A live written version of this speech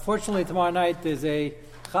Fortunately, tomorrow night there's a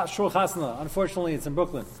Shul Chasna. Unfortunately, it's in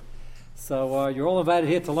Brooklyn. So you're all invited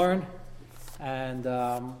here to learn. And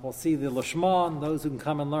we'll see the Lashma, those who can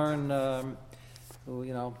come and learn,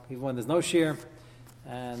 even when there's no shir.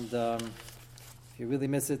 And if you really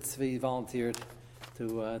miss it, Tzvi volunteered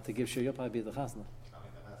to give shir. You'll probably be the Chasna.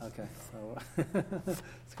 Okay, so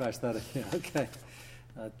scratch that. Yeah, okay.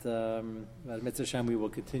 At Mitzvah Shem, we will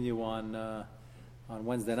continue on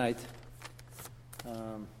Wednesday night.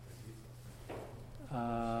 I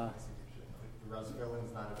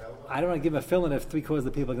don't want to give a fill-in if 3/4 of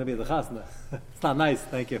the people are going to be at the chasna. It's not nice,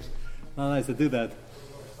 thank you. Not nice to do that.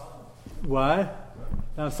 What?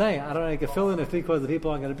 No, I'm saying, I don't want to make a fill-in if 3/4 of the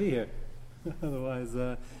people aren't going to be here. Otherwise,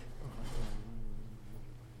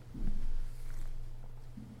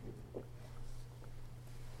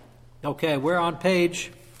 okay, we're on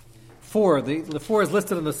page 4. The 4 is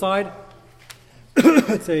listed on the side.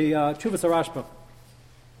 It's a Chuvas Arashba.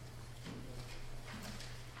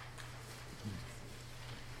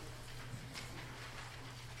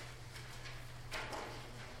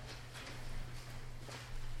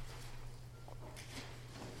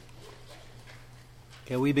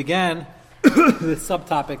 Okay, we began this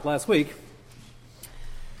subtopic last week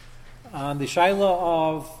on the shaila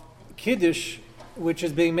of Kiddush, which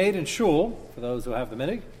is being made in shul, for those who have the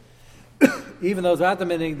minig. Even those who had the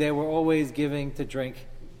minig, they were always giving to drink.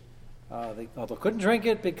 They couldn't drink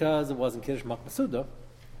it because it wasn't Kiddush Makmasuda,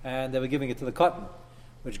 and they were giving it to the cotton,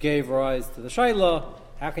 which gave rise to the shaila.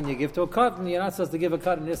 How can you give to a cotton? You're not supposed to give a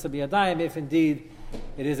cotton Isser b'yadayim if indeed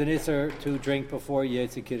it is an Isser to drink before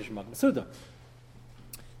Yetzi Kiddush Makmasuda.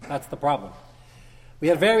 That's the problem. We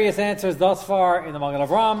had various answers thus far in the Magen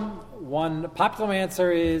Avram. One popular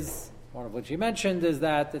answer is, one of which he mentioned, is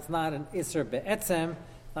that it's not an Isser be'etzem,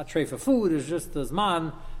 not tray for food, it's just the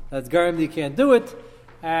Zman that's garim you can't do it,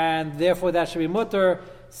 and therefore that should be mutter.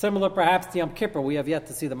 Similar perhaps to Yom Kippur. We have yet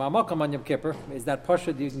to see the Ma'amakam on Yom Kippur. Is that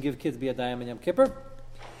Pashut you can give kids b'yadayim on Yom Kippur?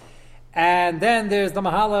 And then there's the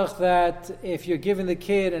Mahalach that if you're giving the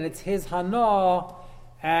kid and it's his Hana,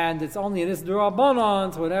 and it's only in this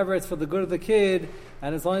Durabanan, so whenever it's for the good of the kid,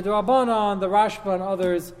 and it's only Durabanan, the Rashba and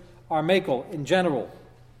others are Makel in general.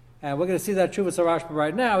 And we're going to see that Chuvas Rashba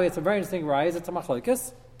right now. It's a very interesting rise. It's a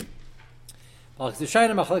Machlokes.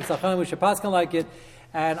 We should pass like it.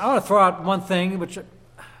 And I want to throw out one thing, which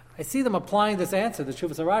I see them applying this answer, the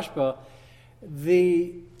Chuvas Rashba.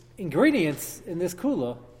 The ingredients in this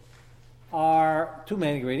kula are two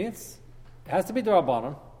main ingredients. It has to be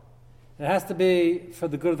Durabanan. It has to be for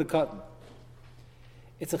the good of the cotton.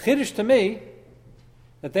 It's a chiddush to me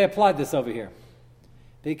that they applied this over here.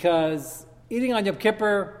 Because eating on Yom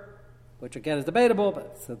Kippur, which again is debatable,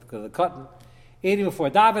 but it's for the good of the cotton. Eating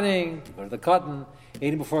before davening, for the good of the cotton.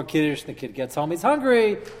 Eating before kiddush, the kid gets home, he's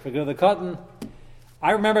hungry, for the good of the cotton.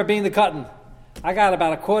 I remember being the cotton. I got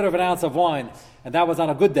about 1/4 ounce of wine, and that was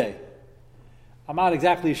on a good day. I'm not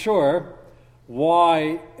exactly sure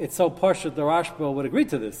why it's so push that the Rashba would agree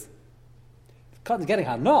to this. Cotton's getting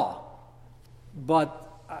hana, but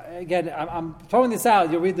again, I'm throwing this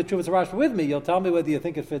out. You'll read the Chuvas Rashba with me. You'll tell me whether you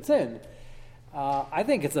think it fits in. I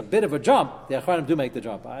think it's a bit of a jump. The Acharonim do make the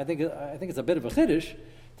jump. I think it's a bit of a chiddush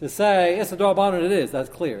to say it's a Durabanan. It is. That's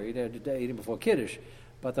clear. Eating before kiddush,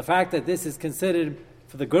 but the fact that this is considered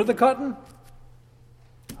for the good of the cotton,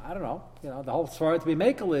 I don't know. The whole svara to be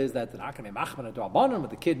makel is that they're not going to be machman a Durabanan, but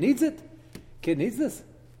the kid needs it. The kid needs this.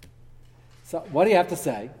 So what do you have to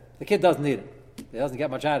say? The kid doesn't need it. He doesn't get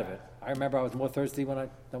much out of it. I remember I was more thirsty than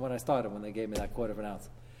when I started, when they gave me that 1/4 ounce.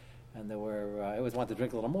 And there were, I always wanted to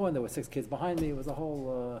drink a little more, and there were 6 kids behind me. It was a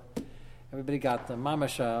whole, everybody got the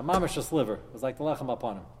mamash sliver. It was like the lechem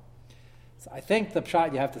upon him. So I think the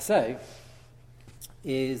pshat you have to say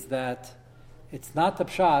is that it's not the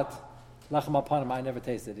pshat, lechem upon him, I never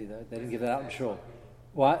tasted either. They didn't give that out in shul.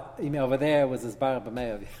 What? You mean over there was this bar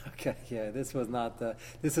b'meyav. Okay, yeah, this was not,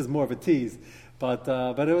 this is more of a tease. But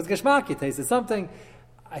it was Geshmak, you tasted something.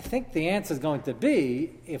 I think the answer is going to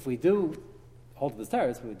be, if we do hold to this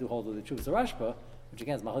terrace, we do hold to the Chuvas Rashba, which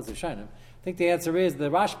again is Mahaz Shainim, I think the answer is the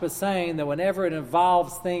Rashba is saying that whenever it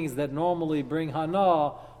involves things that normally bring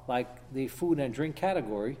Hana, like the food and drink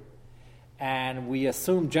category, and we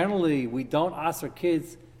assume generally we don't ask our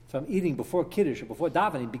kids from eating before Kiddush or before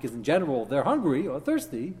davening, because in general they're hungry or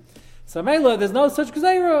thirsty, so Mela, there's no such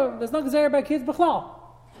Gezerah, there's no Gezerah by kids b'chlal.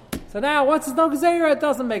 So now, once there's no Gezerah, it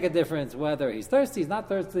doesn't make a difference whether he's thirsty, he's not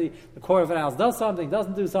thirsty, the 1/4 ounce does something,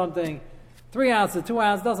 doesn't do something, 3 ounces, 2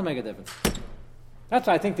 ounces, doesn't make a difference. That's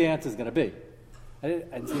what I think the answer is going to be. I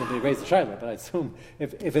didn't see anybody raise a shayla, but I assume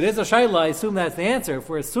if it is a shayla, I assume that's the answer. If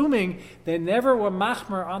we're assuming they never were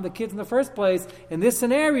machmer on the kids in the first place in this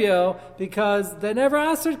scenario because they never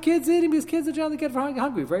asked their kids eating because kids are generally get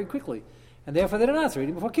hungry very quickly, and therefore they don't ask for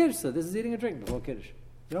eating before kiddush. So this is eating or drinking before kiddush.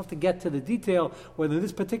 You don't have to get to the detail whether in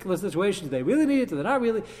this particular situation they really need it or they're not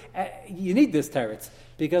really. You need this teretz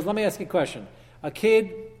because let me ask you a question: a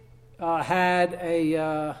kid had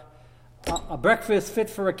a breakfast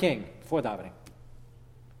fit for a king before davening.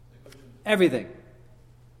 Everything.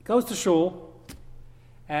 Goes to shul,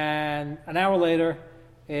 and an hour later,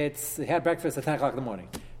 he had breakfast at 10 o'clock in the morning.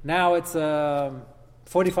 Now it's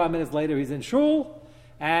 45 minutes later, he's in shul,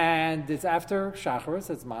 and it's after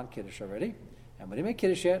Shacharis, it's Man Kiddush already. And when he made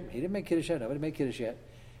Kiddush yet? He didn't make Kiddush yet, nobody made Kiddush yet.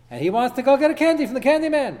 And he wants to go get a candy from the candy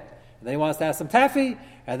man. And then he wants to have some taffy,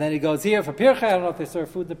 and then he goes here for Pirchei. I don't know if they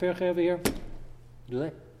serve food in the Pirchei over here. Do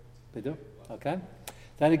they? They do? Okay.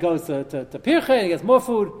 Then he goes to Pirchei, and he gets more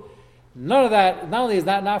food. None of that, not only is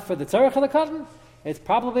that not for the tzarech of the cotton, it's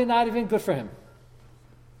probably not even good for him.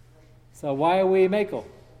 So why are we makel?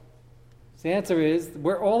 So the answer is,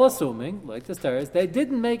 we're all assuming, like the stars, they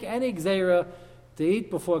didn't make any gzeira to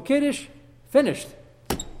eat before Kiddush, finished.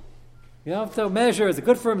 You don't have to measure, is it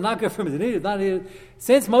good for him, not good for him, is it needed, not needed.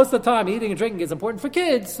 Since most of the time eating and drinking is important for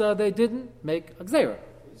kids, so they didn't make a gzeira.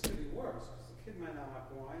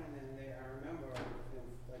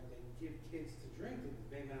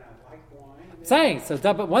 Saying so,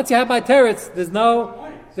 but once you have my teretz, there's no.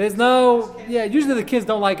 Yeah, usually the kids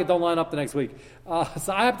don't like it, don't line up the next week.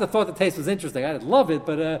 So I have to thought the taste was interesting. I didn't love it,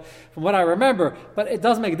 but from what I remember, but it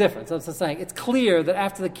does make a difference. So I'm just saying it's clear that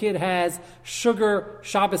after the kid has sugar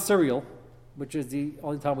Shabbos cereal, which is the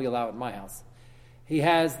only time we allow it in my house, he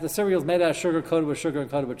has the cereals made out of sugar, coated with sugar and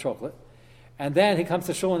coated with chocolate, and then he comes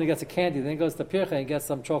to shul and he gets a candy. Then he goes to Pirchei and gets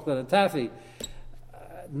some chocolate and taffy.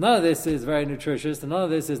 None of this is very nutritious, and none of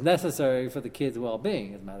this is necessary for the kid's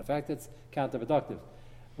well-being. As a matter of fact, it's counterproductive.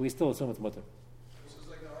 We still assume it's mutter. This is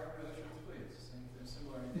like the argument that it's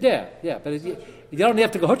similar. Yeah, but you don't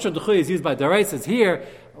have to go. Hutra D'Chui is used by Daraisas. Here,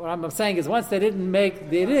 what I'm saying is once they didn't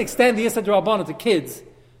extend the Yisra D'Rabbanan to kids,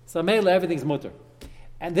 so Mela, everything's mutter.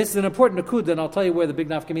 And this is an important akud, and I'll tell you where the big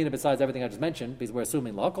nafkamina, besides everything I just mentioned, because we're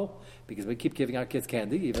assuming local, because we keep giving our kids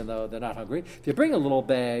candy, even though they're not hungry. If you bring a little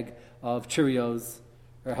bag of Cheerios,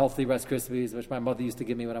 or healthy Rice Krispies, which my mother used to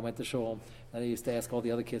give me when I went to shul. And I used to ask all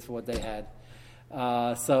the other kids for what they had.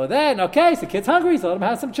 So the kid's hungry, so let him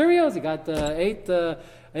have some Cheerios. He got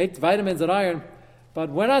 8 vitamins and iron.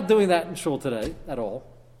 But we're not doing that in shul today at all.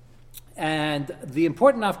 And the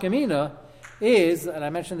important nafkamina is, and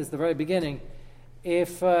I mentioned this at the very beginning,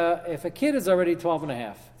 if a kid is already 12 and a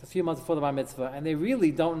half, it's a few months before the bar mitzvah, and they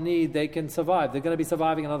really don't need, they can survive. They're going to be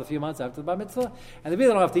surviving another few months after the bar mitzvah, and they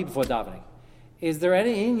really don't have to eat before davening. Is there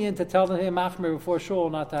any Inyan to tell them hey, machmir before shul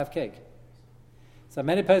not to have cake? So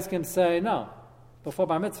many poskim say no. Before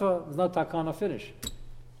bar mitzvah, there's no takana finish.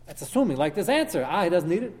 That's assuming like this answer. He doesn't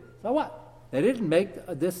need it. So what? They didn't make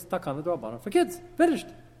this takana d'Rabbanan for kids. Finished.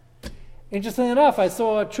 Interestingly enough, I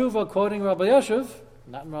saw a tshuva quoting Rabbi Yoshev,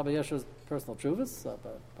 not in Rabbi Yeshev's personal tshuvas,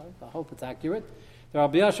 but I hope it's accurate. The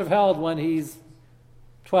Rabbi Yoshev held when he's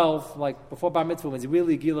 12, like before bar mitzvah, when he's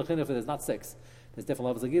really gilach chinuch, there's not 6. There's different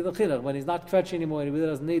levels of gilach chinuch. When he's not kvetch anymore and he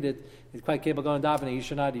really doesn't need it, he's quite capable of going davening. He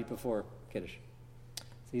should not eat before kiddush. So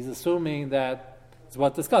he's assuming that is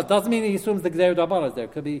what discussed. Doesn't mean he assumes the gzeir d'Rabbanan is there.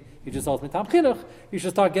 Could be he just holds me tam chinuch. You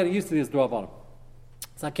should start getting used to these d'Rabbanan.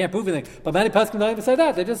 So I can't prove anything. But many poskim don't even say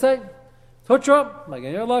that. They just say hutra, like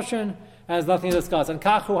in your lashon, and there's nothing to discuss. And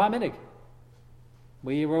kachu haminig.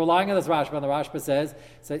 We were relying on this Rashba, and the Rashba says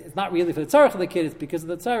so it's not really for the tzarech of the kid. It's because of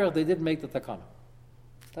the tzarech they didn't make the takana.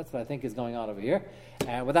 That's what I think is going on over here.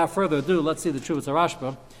 And without further ado, let's see the Tshuvas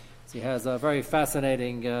Rashba. So he has a very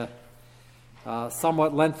fascinating,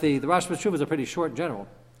 somewhat lengthy. The Rashba's Tshuvas are pretty short in general.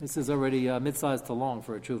 This is already mid-sized to long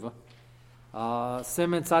for a Tshuva.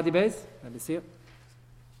 Simon Sadi Beis, let me see it.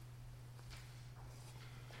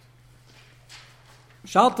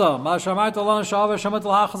 Shalta, ma shamarta lon shava shamat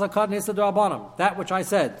l'hachas hakad nisa d'Rabbanan. That which I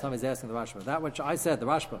said, somebody's asking the Rashba, that which I said, the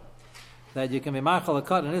Rashba, that you can be machal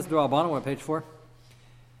hakad and nisa d'Rabbanan, we're on page 4.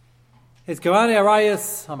 It's Kavani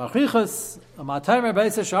Arayas, Hamachichas, Amatamer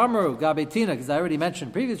Beisa Shamru, Gabetina, because I already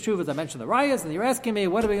mentioned previous Shuvas, I mentioned the Rayas, and you're asking me,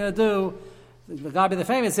 what are we going to do? Gabi, the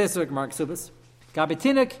famous Yisrik, Mark Subas.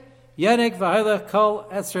 Gabetinik, Yenik, Vahela, Kol,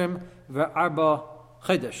 Esrim, Ve'arba,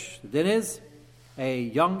 Chidesh. The din is, a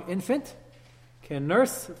young infant can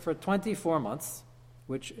nurse for 24 months,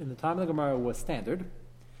 which in the time of the Gemara was standard.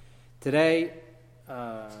 Today,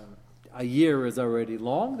 a year is already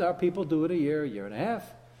long. There are people who do it a year and a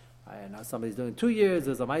half. I know somebody's doing 2 years.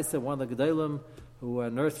 There's a Maisa, one of the Gedalim, who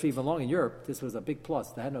nursed for even long in Europe, this was a big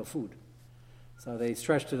plus. They had no food. So they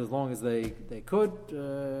stretched it as long as they could.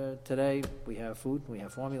 Today we have food, we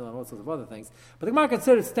have formula, and all sorts of other things. But the Gemara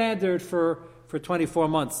considered standard for 24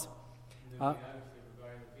 months.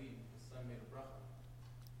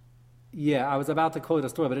 Yeah, I was about to quote a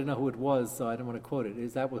story, but I didn't know who it was, so I didn't want to quote it.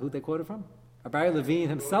 Is that who they quoted from? Abari Levine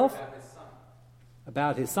himself?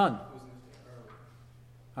 About his son.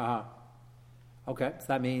 Okay, so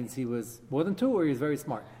that means he was more than 2, or he was very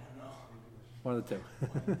smart? One of the 2.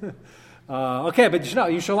 Okay, but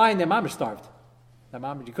Yerushalayim, their mom starved. Their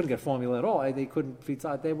mom, you couldn't get formula at all. They couldn't feed.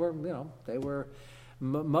 They were ma'od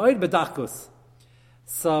bedachkus.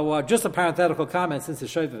 So, just a parenthetical comment since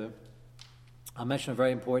it's Shovavim. I'll mention a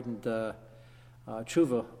very important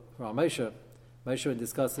tshuva from Moshe. Moshe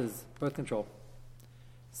discusses birth control.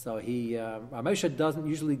 So Moshe doesn't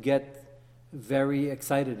usually get very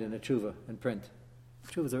excited in a tshuva in print.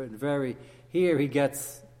 Tshuvas are written very. Here he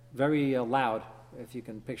gets very loud. If you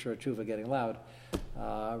can picture a tshuva getting loud,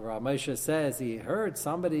 Moshe says he heard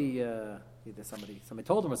somebody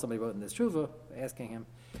told him, or somebody wrote in this tshuva asking him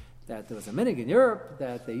that there was a minhag in Europe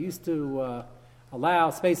that they used to allow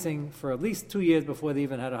spacing for at least 2 years before they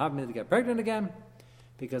even had a minute to get pregnant again,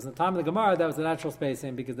 because in the time of the Gemara that was the natural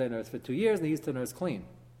spacing, because they nursed for 2 years and they used to nurse clean.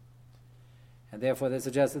 And therefore they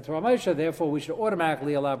suggested to Ramesha, therefore we should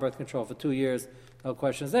automatically allow birth control for 2 years, no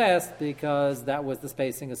questions asked, because that was the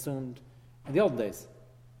spacing assumed in the olden days.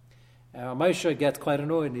 And Ramesha gets quite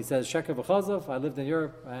annoyed and he says, Sheker v'chazov, I lived in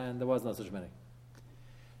Europe and there was no such minhag.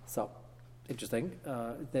 So, interesting.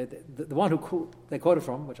 The one who they quoted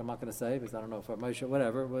from, which I'm not going to say because I don't know if Moshe,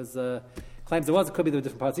 whatever, was claims it could be the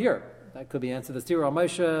different parts of Europe. That could be answered. The Stira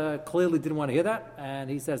Moshe clearly didn't want to hear that, and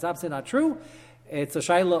he says absolutely not true. It's a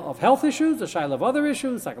shaila of health issues, a shaila of other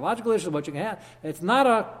issues, psychological issues, what you can have. It's not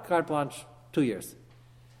a carte blanche 2 years.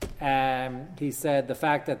 And he said the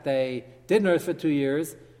fact that they did nurse for 2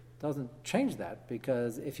 years doesn't change that,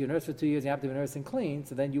 because if you nurse for 2 years, you have to be nursing clean,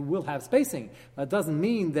 so then you will have spacing. That doesn't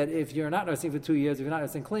mean that if you're not nursing for 2 years, if you're not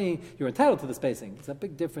nursing clean, you're entitled to the spacing. It's a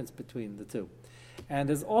big difference between the two. And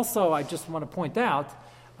there's also, I just want to point out,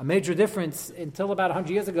 a major difference. Until about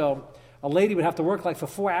 100 years ago, a lady would have to work like for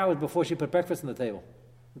 4 hours before she put breakfast on the table.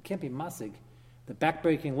 It can't be masig. The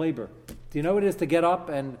backbreaking labor. Do you know what it is to get up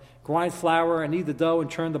and grind flour and knead the dough and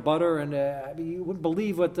churn the butter? And you wouldn't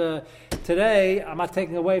believe what today, I'm not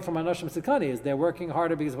taking away from Anoshim Sikani, is they're working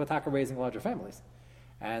harder because we're raising larger families.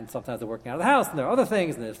 And sometimes they're working out of the house, and there are other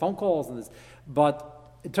things, and there's phone calls,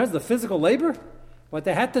 but in terms of the physical labor, what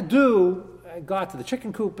they had to do, got to the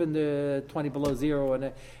chicken coop in the 20 below zero,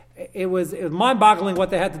 and it was mind-boggling what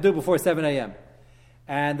they had to do before 7 a.m.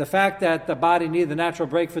 And the fact that the body needed the natural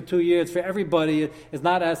break for 2 years for everybody is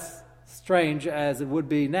not as strange as it would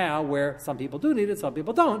be now, where some people do need it, some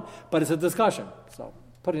people don't, but it's a discussion. So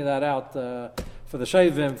putting that out for the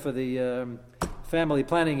Shovavim, for the family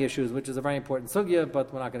planning issues, which is a very important sugya,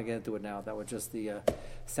 but we're not going to get into it now. That was just the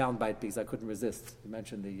soundbite because I couldn't resist. You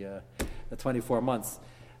mentioned the 24 months.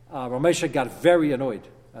 Ramesha got very annoyed.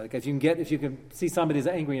 If you can see somebody's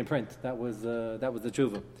angry in print, that was the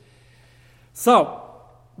tshuva. So,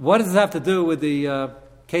 what does this have to do with the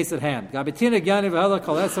case at hand? The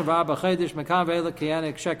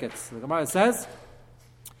Gemara says,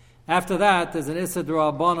 after that, there's an Issa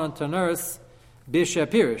D'Rabbanan to nurse Bisha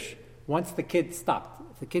Pirish. Once the kid stopped.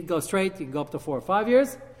 If the kid goes straight, you can go up to 4 or 5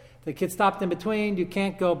 years. If the kid stopped in between, you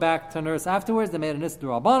can't go back to nurse afterwards. They made an Issa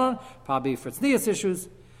D'Rabbanan, probably for tznius issues.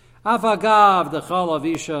 Afagav the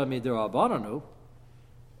Chalavisha Midrabbananu.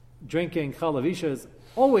 Drinking Chalavisha is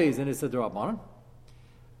always an Issa D'Rabbanan.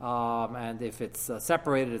 And if it's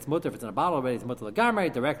separated, it's mutter. If it's in a bottle already, it's mutter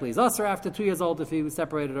lagamrei. Directly is usher after 2 years old if he was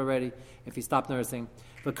separated already, if he stopped nursing.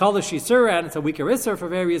 But kalash yisur, and it's a weaker isser for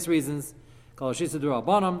various reasons. Kalash yisur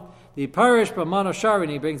d'Rabbanan. The parish b'mano sharin,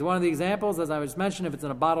 he brings one of the examples, as I just mentioned, if it's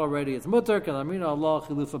in a bottle already, it's mutter. Kalamrina Allah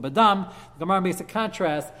chilufa badam. The Gemara makes a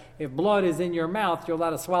contrast. If blood is in your mouth, you're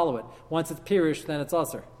allowed to swallow it. Once it's pirish, then it's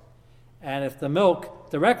usher. And if the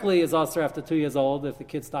milk directly is usher after 2 years old, if the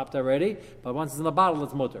kid stopped already, but once it's in the bottle,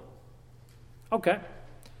 it's mutter. Okay.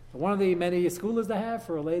 One of the many schoolers they have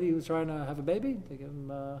for a lady who's trying to have a baby, they give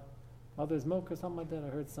them mother's milk or something like that. I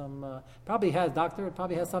heard some, probably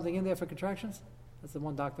has something in there for contractions. That's the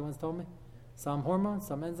one doctor once told me. Some hormone,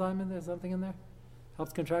 some enzyme in there, something in there.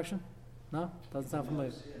 Helps contraction? No? Doesn't sound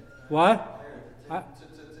familiar. What? I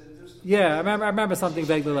remember something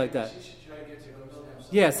vaguely like that.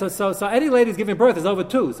 Yeah, so any lady's giving birth is over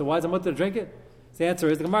 2, so why is it mutter to drink it? The answer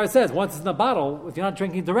is, the Gemara says, once it's in a bottle, if you're not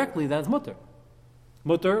drinking directly, then it's mutter.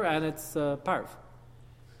 Mutter, and it's parv.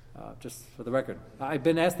 Just for the record, I've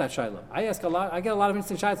been asked that shayla. I get a lot of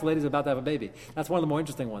interesting shaylas, ladies about to have a baby. That's one of the more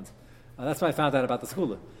interesting ones. That's why I found out about the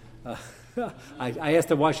school. I asked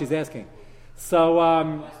her why she's asking.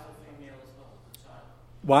 So,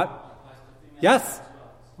 what? Yes.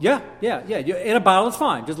 Yeah. In a bottle, it's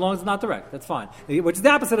fine, just as long as it's not direct. That's fine. Which is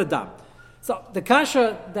the opposite of dam. So the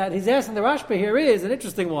kasha that he's asking the Rashba here is an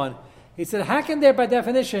interesting one. He said, how can there, by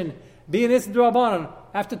definition, be an Issa D'Rabbanan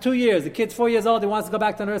after 2 years? The kid's 4 years old, he wants to go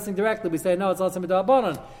back to nursing directly. We say, no, it's also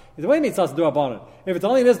D'Rabbanan. He said, what do you mean it's also D'Rabbanan? If it's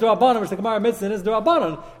only an Issa D'Rabbanan, which the Gemara admits is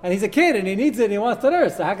D'Rabbanan, and he's a kid and he needs it and he wants to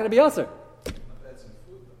nurse, so how can it be Usher?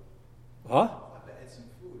 Huh?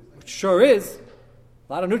 It sure is.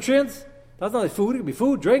 A lot of nutrients. That's not like food. It can be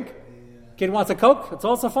food, drink. Kid wants a Coke. It's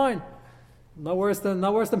also fine. No worse than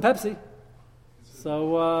Pepsi.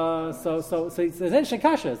 So it's interesting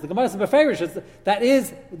kasha. The Gemara is beferish. That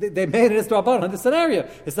is, they made it D'Rabbanan in this scenario.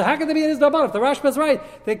 It's the how can they be an D'Rabbanan? If the Rashba is right,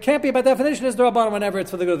 they can't be by definition D'Rabbanan whenever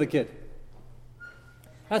it's for the good of the kid.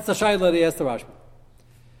 That's the shayla that he asked the Rashba.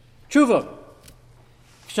 Tshuva.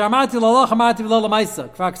 Ksharmati lalach amati v'lo lamaisa.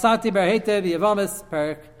 Kvaksati berheite v'yavamis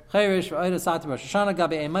per cherish v'oidasati b'shashana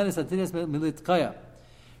gabi emanis atinis milit kaya.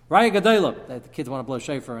 Raya Gadela, the kids want to blow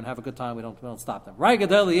shofar and have a good time, we don't stop them. Raya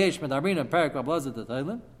Gadela yesh medarina perik v'blazet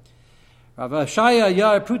detailim. Rav Shaya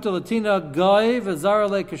yar pruta latina goy v'zara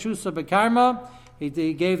le kashusa bekarma.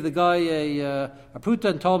 He gave the guy a pruta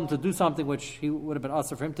and told him to do something which he would have been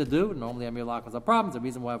usher for him to do. Normally Amir Lach was a problem. There's a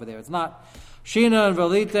reason why over there it's not. Shina and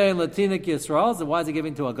Valite and Latinik Yisrael. So why is he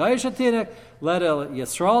giving to a Goyish Tinik? Let a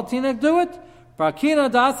Yisrael Tinik do it.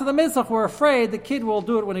 Brakina das to the Mitzach. We're afraid the kid will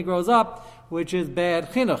do it when he grows up, which is bad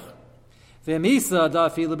chinuch. The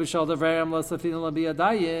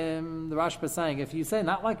Rashba is saying, if you say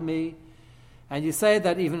not like me, and you say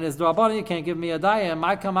that even as D'Rabbanan you can't give me a dayim,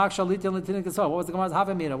 what was the Gemara's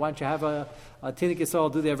havamina? Why don't you have a tinik yisrael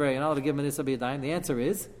do the averi and I'll give him an issa be a dayim? The answer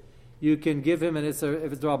is, you can give him an issa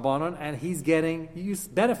if it's D'Rabbanan, and he's getting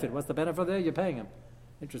benefit. What's the benefit there? You're paying him.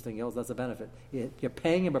 Interesting, Yels, that's a benefit. You're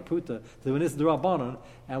paying him a pruta to do an issa D'Rabbanan,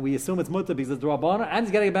 and we assume it's mutter because it's D'Rabbanan, and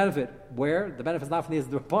he's getting a benefit. Where? The benefit's not from the issa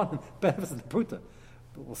D'Rabbanan, the benefit's in the pruta.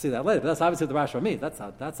 But we'll see that later. But that's obviously what the Rashba means. That's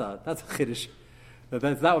a chiddush.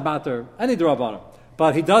 That would matter any D'Rabbanan.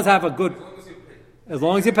 But he does have a good... As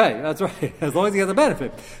long as you pay. That's right. As long as he has a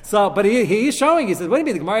benefit. So, but he is showing, he says, what do you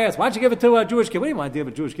mean? The Gemara asks, why don't you give it to a Jewish kid? What do you want to give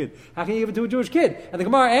a Jewish kid? How can you give it to a Jewish kid? And the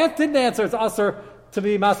Gemara didn't answer, it's usher to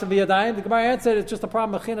be master b'yadayim. The Gemara answered, it's just a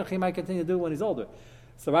problem of chinuch he might continue to do when he's older.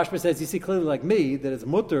 So Rashba says, you see clearly like me, that it's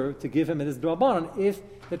mutter to give him in his D'Rabbanan if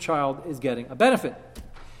the child is getting a benefit.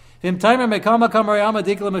 He says, well,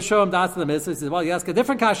 you ask a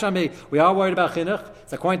different kasha on me. We are worried about chinuch.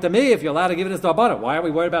 It's according to me, if you're allowed to give it as D'Rabbanan. Why are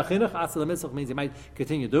we worried about chinuch? Asla l'mitzvah means he might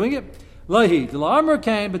continue doing it. Notice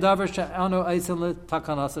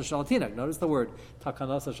the word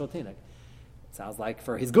takanasa shaltinak. It sounds like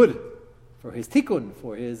for his good, for his tikkun,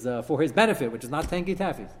 for his benefit, which is not tenki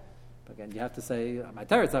tafis. But again, you have to say, my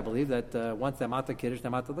teretz, I believe, that once they're mata kiddush,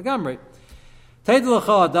 they're mata l'gamri. He wanted to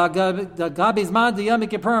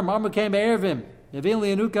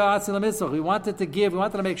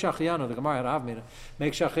make shachianu. The Gemara had avmina,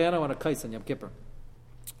 make shachianu on a kais on Yom Kippur,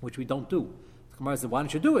 which we don't do. The Gemara said, why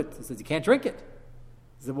don't you do it? He says, you can't drink it.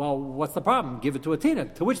 He said, well, what's the problem? Give it to a tina.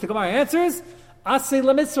 To which the Gemara answers, Asi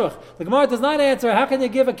lemitzrach. The Gemara does not answer, how can you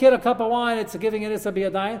give a kid a cup of wine? It's giving it a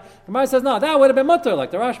biyadayin. The Gemara says, no, that would have been mutter, like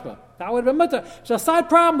the Rashba. That would have been mutter. It's a side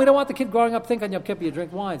problem. We don't want the kid growing up thinking on Yom Kippur you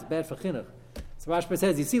drink wine. It's bad for chinuch. So Rashba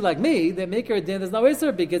says, you see, like me, the maker din, there's no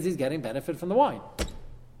Isser because he's getting benefit from the wine.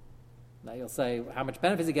 Now you'll say, how much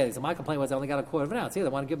benefit is he getting? So my complaint was I only got a quarter of an ounce. Here, they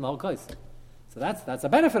want to give him the whole case. So that's a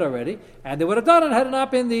benefit already. And they would have done it had it not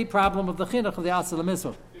been the problem of the chinuch of the Asel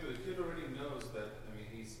HaMitzvah. The kid already knows that,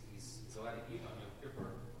 he's allowed to eat on Yom Kippur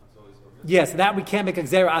until he's permitted. Yes, that we can't make a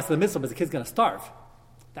Gzera Asel HaMitzvah because the kid's going to starve.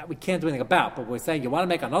 That we can't do anything about. But we're saying, you want to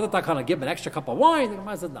make another takana and give him an extra cup of wine? The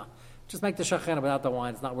Gemara says, no. Just make the shachana without the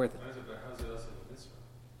wine. It's not worth it.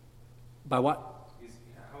 By what?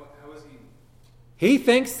 How is he? He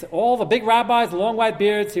thinks all the big rabbis, the long white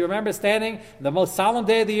beards, he remembers standing the most solemn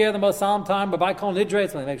day of the year, the most solemn time, by Kol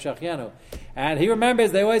Nidres, when they make Shachianu. And he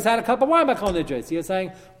remembers they always had a cup of wine by Kol Nidres. He was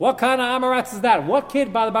saying, what kind of Amaretz is that? What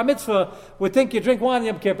kid by the Bar Mitzvah would think you drink wine in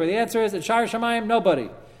Yom Kippur? The answer is, in Shar Shamayim, nobody.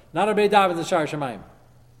 Not everybody davens in Shar Shamayim.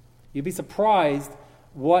 You'd be surprised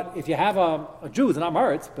if you have a Jew, who's an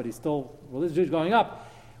Amaretz, but he's still religious Jew going up,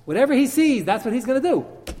 whatever he sees, that's what he's going to do.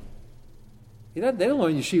 They don't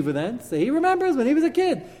learn yeshiva then. So he remembers when he was a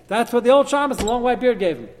kid. That's what the old shamus, the long white beard,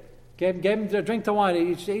 gave him. Gave him to drink to wine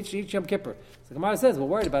each Yom Kippur. So Gemara says, we're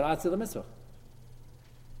worried about Atzil Mitzvah.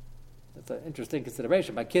 That's an interesting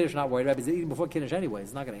consideration. By Kiddush, not worried about it. He's eating before Kiddush anyway.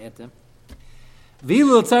 It's not going to ant him.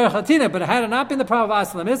 Vilu tzarech hatinak, but had it not been the problem of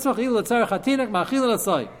Asla Mitzvah, Vilu tzarech hatinak, ma'achila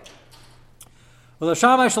l'tzai. Well, the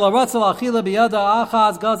Shammai shel haratzal achila biyada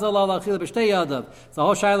achaz gazal al achila b'shtei yadav. It's a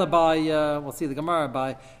whole shaila by, we'll see the Gemara,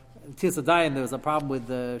 by Tirsa Dayim. There was a problem with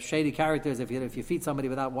the shady characters if you feed somebody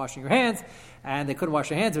without washing your hands, and they couldn't wash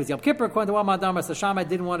their hands. It was Yom Kippur, according to one Madamar, so Shammai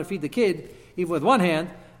didn't want to feed the kid, even with one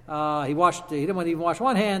hand. He didn't want to even wash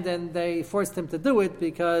one hand, and they forced him to do it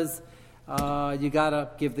because you got to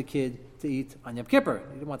give the kid to eat on Yom Kippur.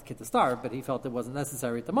 He didn't want the kid to starve, but he felt it wasn't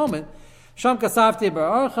necessary at the moment. Sham kasavti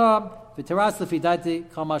bararcha v'teras lefidati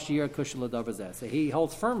kamashir kushla davazeh. So he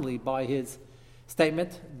holds firmly by his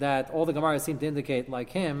statement that all the Gemaras seem to indicate, like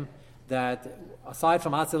him, that aside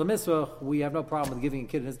from Atzil Mitzvah, we have no problem with giving a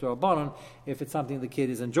kid his D'Rabbanan if it's something the kid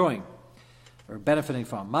is enjoying or benefiting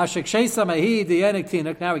from. Mashik sheisa mehi diyenik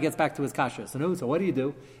tinuk. Now he gets back to his kasha. So what do you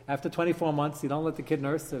do? After 24 months, you don't let the kid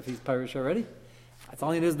nurse if he's perished already. It's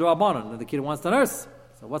only in his D'Rabbanan, and the kid wants to nurse.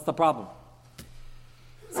 So what's the problem?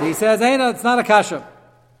 So he says, it's not a kasha.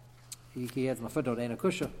 He has my footnote, Eina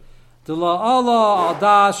kusha. Now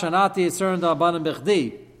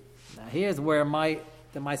here's where my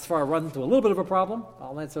svara runs into a little bit of a problem.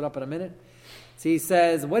 I'll answer it up in a minute. So he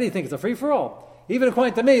says, what do you think? It's a free-for-all. Even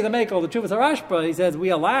according to me, the Mekel, the Chuvas HaRashba, he says we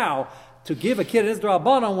allow to give a kid his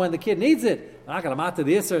D'Rabbanan when the kid needs it. We're not going to matter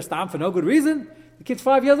the Isser stam for no good reason. The kid's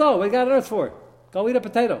 5 years old. What you got on earth for? Go eat a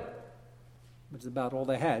potato. Which is about all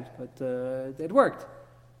they had, but it worked.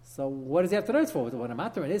 So what does he have to nurse for? When a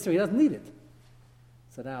matter in Isser, he doesn't need it.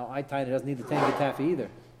 So now I tie doesn't need the Tengi Taffy either.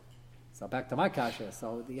 So back to my kasha.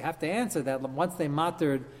 So you have to answer that once they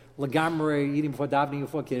mattered Lagamre eating before davening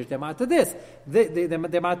before Kiddush, they matter this. They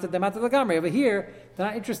matter Lagamre. Over here, they're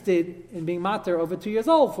not interested in being matter over 2 years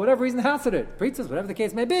old for whatever reason they answered it. Preachers, whatever the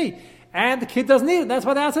case may be. And the kid doesn't need it. That's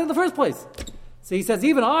why they answered it in the first place. So he says,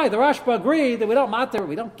 even the Rashba agree that we don't matter,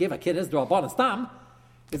 we don't give a kid his D'Rabbanan stam.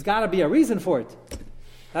 There's got to be a reason for it.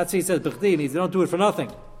 That's what he says, B'chdi means they don't do it for nothing.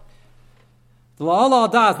 The law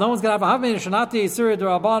does. No one's going to have a havmin shanati yisur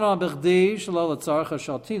d'Rabbanan b'chdi shelo l'tzarcha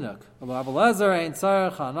shel tinuk. Rabbi Lezer ain't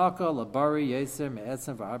tzarcha hanaka labari yeser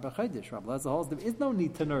me'etzem v'arba chaydish. Rabbi Lezer holds there is no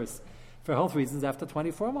need to nurse for health reasons after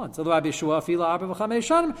 24 months. So the Rabbi Yeshua fila arba v'chamei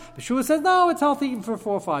shanim. Yeshua says no, it's healthy even for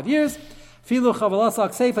 4 or 5 years. Filu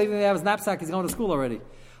chavalasak seifa, even if they have his knapsack, he's going to school already.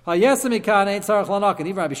 Ha yesem ikan ain't tzarcha lanaka. And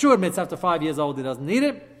even Rabbi Yeshua admits after 5 years old he doesn't need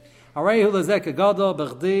it. And for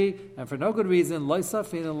no good reason, so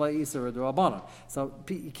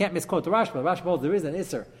you can't misquote the Rashba. The Rashba holds there is an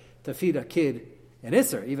Isser to feed a kid an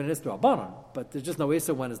Isser, even an Isser Rabbanan, but there's just no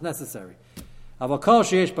Isser when it's necessary. Now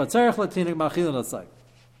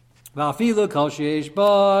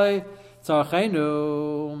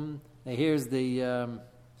here's the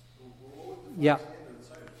yeah.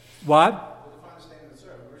 What?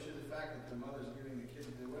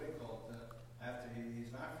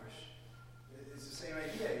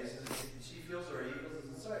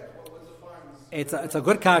 It's a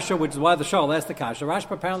good kasha, which is why the Shul asked the kasha.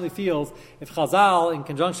 Rashba apparently feels if Chazal, in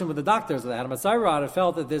conjunction with the doctors that had a Masairah,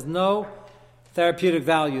 felt that there's no therapeutic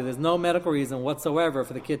value, there's no medical reason whatsoever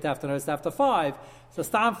for the kid to have to nurse after 5. So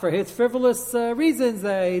Stam, for his frivolous reasons,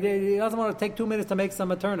 he doesn't want to take 2 minutes to make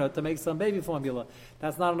some Materna, to make some baby formula.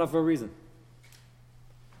 That's not enough of a reason.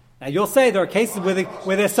 Now you'll say there are cases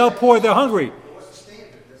where they're so poor they're hungry. What's the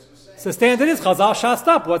standard? So the standard is Chazal shast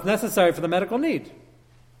up what's necessary for the medical need.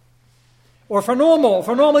 Or for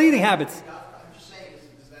normal eating habits. I'm just saying,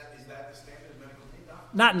 is that the standard medical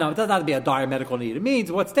need? No, it doesn't have to be a dire medical need. It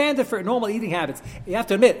means what's standard for normal eating habits. You have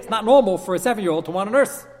to admit, it's not normal for a 7-year-old to want to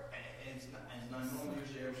nurse. And it's not normal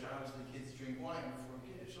usually every Shabbos the kids drink wine before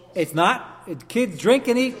Kiddush also. It's not. Kids drink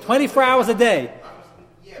and eat 24 hours a day.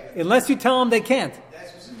 Unless you tell them they can't.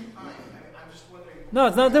 That's specific time. I'm just wondering. No,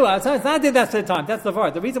 it's not do. It's not did that the time. That's the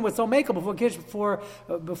part. The reason we're so makeable before kids before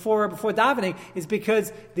davening is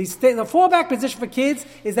because the fallback position for kids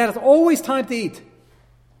is that it's always time to eat.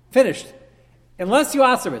 Finished, unless you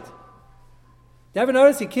answer it. You ever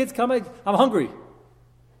notice your kids come? I'm hungry.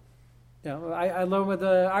 You know, I learned with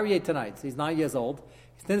Aryeh tonight. He's 9 years old.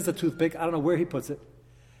 He's thin as a toothpick. I don't know where he puts it.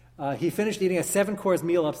 He finished eating a 7-course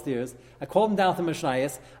meal upstairs. I called him down to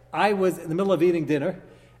Mishnayos. I was in the middle of eating dinner.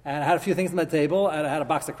 And I had a few things on the table, and I had a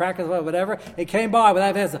box of crackers or whatever. He came by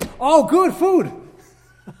without answer. Oh, good food!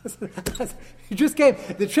 He just came.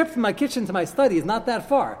 The trip from my kitchen to my study is not that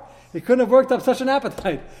far. He couldn't have worked up such an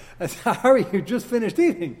appetite. I said, Harry, you just finished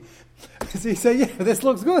eating. So he said, yeah, this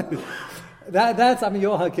looks good. That's,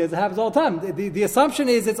 you all have kids. It happens all the time. The assumption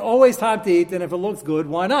is it's always time to eat, and if it looks good,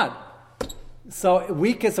 why not? So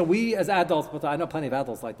we as adults, but I know plenty of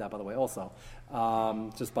adults like that, by the way, also,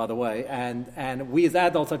 just by the way, and we as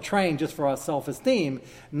adults are trained just for our self-esteem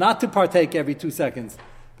not to partake every 2 seconds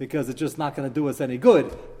because it's just not going to do us any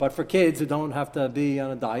good. But for kids who don't have to be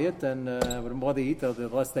on a diet and the more they eat, the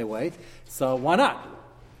less they weigh, so why not?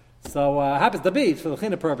 So happens to be, for the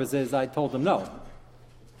chinuch purposes, I told them no.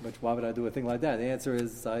 Which, why would I do a thing like that? The answer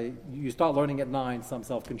is, you start learning at 9 some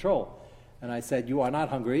self-control. And I said, you are not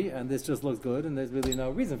hungry, and this just looks good, and there's really no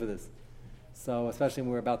reason for this. So, especially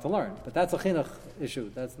when we're about to learn. But that's a chinuch issue.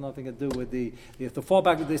 That's nothing to do with if the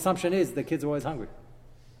fallback, the assumption is the kids are always hungry.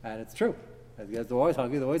 And it's true. They're always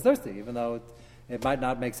hungry, they're always thirsty, even though it might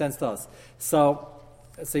not make sense to us. So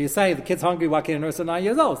you're saying the kid's hungry, why can't he nurse at 9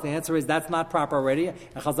 years old? The answer is that's not proper already. And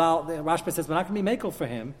Chazal, Rashba says, we're not going to be makel for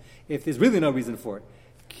him if there's really no reason for it.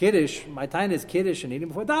 Kiddush, my time is Kiddush and eating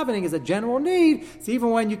before davening is a general need. So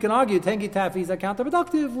even when you can argue tengi tafis are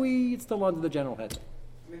counterproductive, it's still under the general head.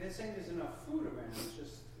 I mean, they're saying there's enough food around. It's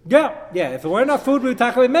just Yeah. If there weren't enough food, we would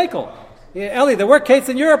tackle with makel. Yeah, Ellie, there were cases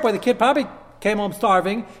in Europe where the kid probably came home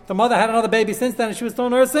starving. The mother had another baby since then, and she was still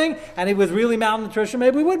nursing, and he was really malnutrition.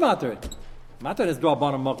 Maybe we would matter it. Matter is draw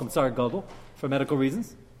bonum malkum sorry godel for medical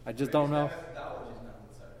reasons. I just don't know.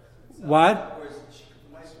 What?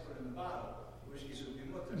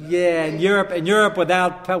 Yeah, in Europe,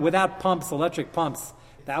 without pumps, electric pumps,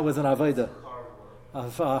 that was an avodah.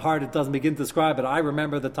 Hard, it doesn't begin to describe it. I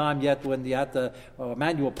remember the time yet when you had the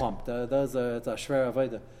manual pump. It's a shver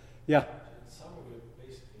avodah. Yeah. Some of it,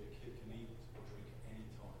 basically, a kid can eat or drink any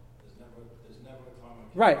time. There's never a time.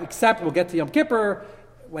 Right, except we'll get to Yom Kippur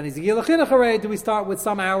when he's a Gilach Chinuch. Do we start with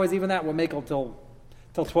some hours? Even that we'll make till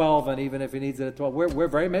 12, and even if he needs it at 12, we're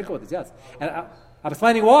very makel with this. Yes, and I'm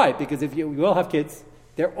explaining why, because if you will have kids.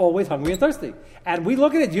 They're always hungry and thirsty. And we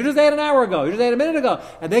look at it, you just ate an hour ago, you just ate a minute ago,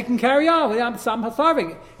 and they can carry on. I'm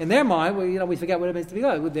starving. In their mind, we forget what it means to be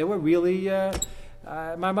good. They were really,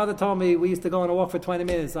 my mother told me we used to go on a walk for 20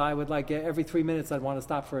 minutes. I would every 3 minutes I'd want to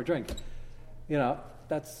stop for a drink.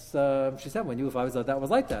 That's, she said, when if I was that was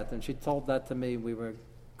like that. And she told that to me, we were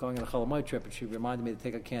going on a Chalamoy trip, and she reminded me to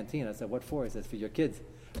take a canteen. I said, what for? He said, for your kids.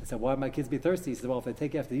 I said, why would my kids be thirsty? He said, well, if they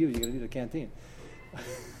take after you, you're going to need a canteen.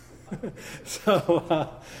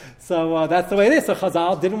 So that's the way it is. So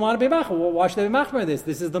Chazal didn't want to be machmer. Well, why should they be machmer in this?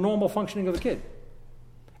 This is the normal functioning of a kid.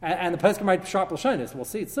 And the Pesach write sharp l'shonis. We'll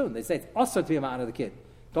see it soon. They say it's also to be a man of the kid.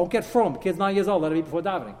 Don't get from. The kid's 9 years old. Let him eat before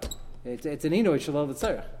davening. It's an inu. It should love the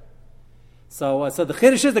tzarech. So the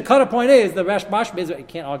chiddush is, the cutter point is, the Rashba is, you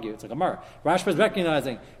can't argue. It's like a Gemara. Rashba is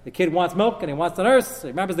recognizing the kid wants milk and he wants to nurse. He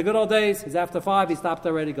remembers the good old days. He's after 5. He stopped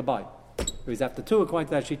already. Goodbye. Or he's after 2. According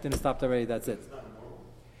to that sheet, then he stopped already. That's it.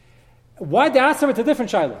 Why the Aser? It's a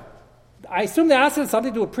different shaila. I assume the Aser is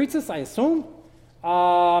something to do with priestess, I assume.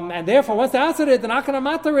 And therefore, once the Aser it, they're not going to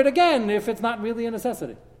matter it again if it's not really a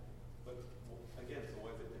necessity. But again, so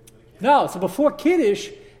why did they No, so before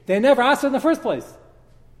Kiddush, they never Aser in the first place.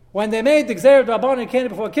 When they made the Gzeir Rabban and Kiddush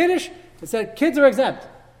before Kiddush, they said kids are exempt.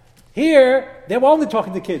 Here, they were only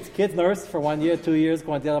talking to kids. Kids nursed for 1 year, 2 years,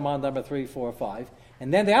 going to the other man, number 3, 4, 5.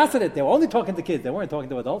 And then they Aser it. They were only talking to kids. They weren't talking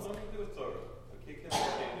to adults.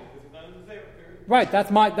 Right,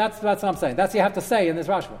 that's what I'm saying. That's what you have to say in this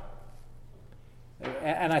Rashba.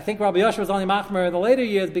 And I think Rabbi Yosha was only machmer in the later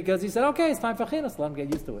years because he said, okay, it's time for chinuch, let him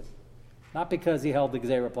get used to it. Not because he held the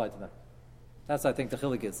Gzeir applied to them. That's, I think, the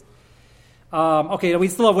chilik is. Okay, we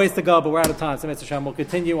still have ways to go, but we're out of time. So, Mr. Shem, we'll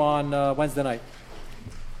continue on Wednesday night.